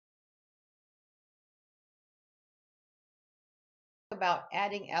about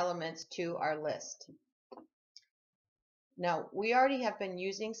adding elements to our list. Now, we already have been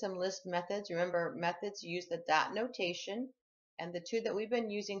using some list methods. Remember, methods use the dot notation, and the two that we've been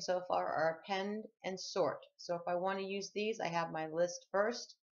using so far are append and sort. So if I want to use these, I have my list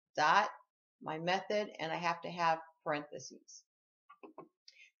first, dot, my method, and I have to have parentheses.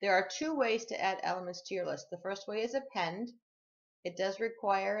 There are two ways to add elements to your list. The first way is append. It does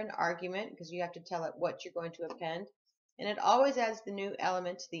require an argument because you have to tell it what you're going to append, and it always adds the new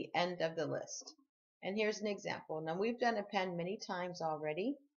element to the end of the list. And here's an example. Now, we've done append many times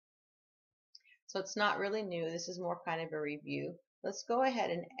already, so it's not really new. This is more kind of a review. Let's go ahead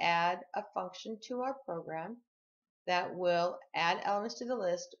and add a function to our program that will add elements to the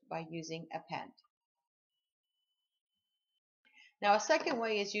list by using append. Now, a second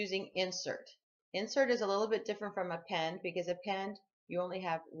way is using insert. Insert is a little bit different from append because append, you only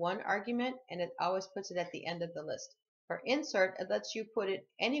have one argument and it always puts it at the end of the list. For insert, it lets you put it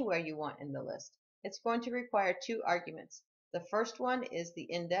anywhere you want in the list. It's going to require two arguments. The first one is the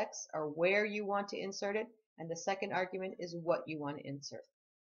index, or where you want to insert it, and the second argument is what you want to insert.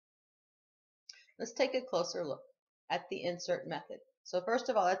 Let's take a closer look at the insert method. So first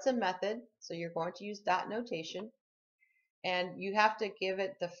of all, it's a method, so you're going to use dot notation. And you have to give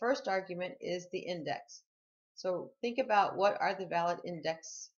it, the first argument is the index. So think about what are the valid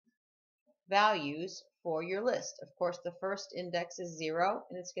index values for your list. Of course, the first index is 0,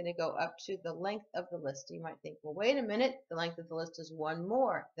 and it's going to go up to the length of the list. You might think, well, wait a minute, the length of the list is one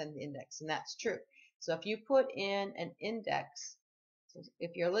more than the index, and that's true. So if you put in an index, so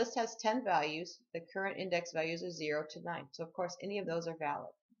if your list has 10 values, the current index values are 0 to 9. So of course, any of those are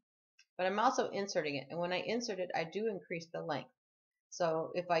valid. But I'm also inserting it, and when I insert it, I do increase the length.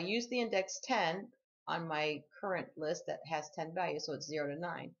 So if I use the index 10 on my current list that has 10 values, so it's 0 to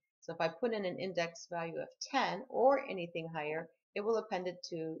 9. So if I put in an index value of 10 or anything higher, it will append it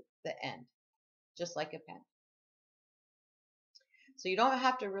to the end, just like append. So you don't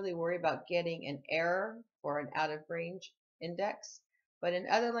have to really worry about getting an error or an out of range index, but in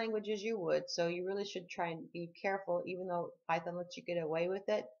other languages you would, so you really should try and be careful. Even though Python lets you get away with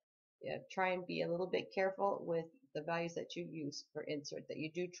it, try and be a little bit careful with the values that you use for insert, that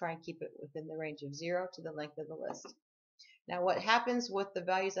you do try and keep it within the range of 0 to the length of the list. Now, what happens with the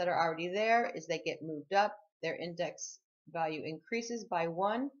values that are already there is they get moved up. Their index value increases by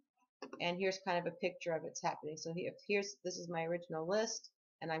 1, and here's kind of a picture of it's happening. So this is my original list,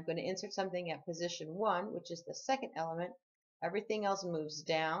 and I'm going to insert something at position 1, which is the second element. Everything else moves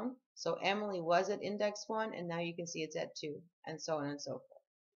down. So Emily was at index 1, and now you can see it's at 2, and so on and so forth.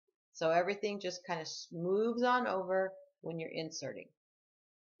 So everything just kind of moves on over when you're inserting.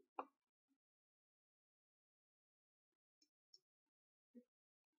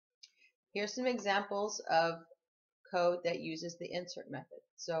 Here's some examples of code that uses the insert method.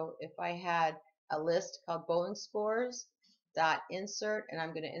 So if I had a list called bowling scores dot insert, and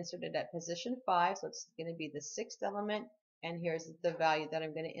I'm going to insert it at position 5, so it's going to be the 6th element, and here's the value that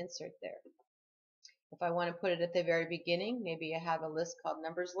I'm going to insert there. If I want to put it at the very beginning, maybe I have a list called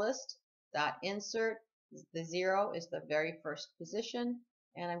numbers list dot insert. The 0 is the very first position,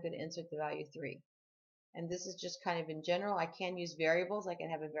 and I'm going to insert the value 3. And this is just kind of in general. I can use variables. I can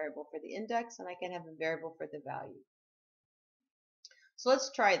have a variable for the index, and I can have a variable for the value. So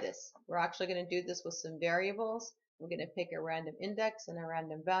let's try this. We're actually going to do this with some variables. We're going to pick a random index and a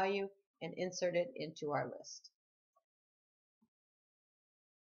random value and insert it into our list.